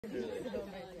So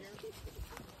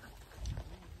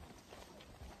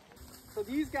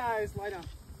these guys light up.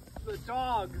 The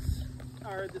dogs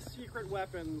are the secret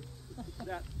weapon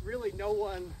that really no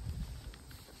one,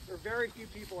 or very few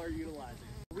people are utilizing.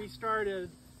 We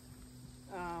started,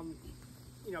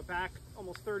 back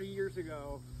almost 30 years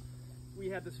ago. We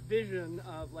had this vision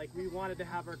of like, we wanted to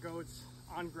have our goats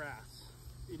on grass,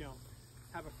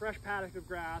 have a fresh paddock of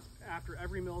grass after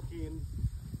every milking.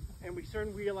 And we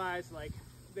started to realize like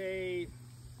they're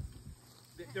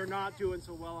not doing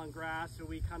so well on grass, so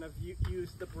we kind of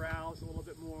used the browse a little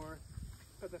bit more.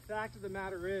 But the fact of the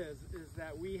matter is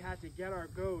that we had to get our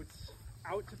goats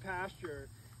out to pasture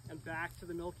and back to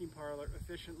the milking parlor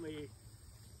efficiently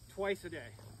twice a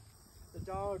day. The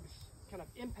dogs' kind of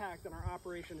impact on our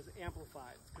operation is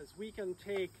amplified because we can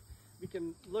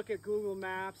look at Google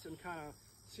Maps and kind of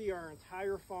see our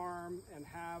entire farm and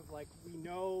have like, we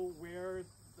know where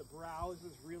the browse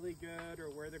is really good or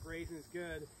where the grazing is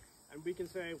good, and we can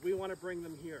say we want to bring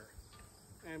them here.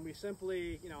 And we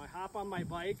simply, I hop on my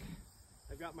bike,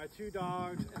 I've got my 2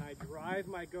 dogs, and I drive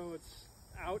my goats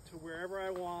out to wherever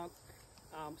I want.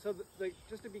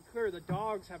 Just to be clear, the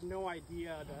dogs have no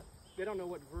idea that they don't know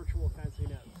what virtual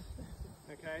fencing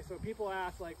is. Okay, so people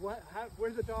ask like, where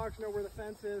do the dogs know where the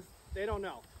fence is? They don't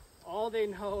know. All they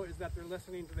know is that they're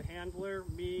listening to the handler,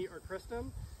 me or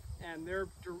Kristan, and they're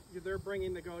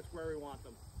bringing the goats where we want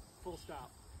them, full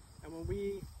stop. And when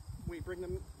we bring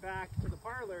them back to the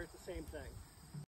parlor, it's the same thing.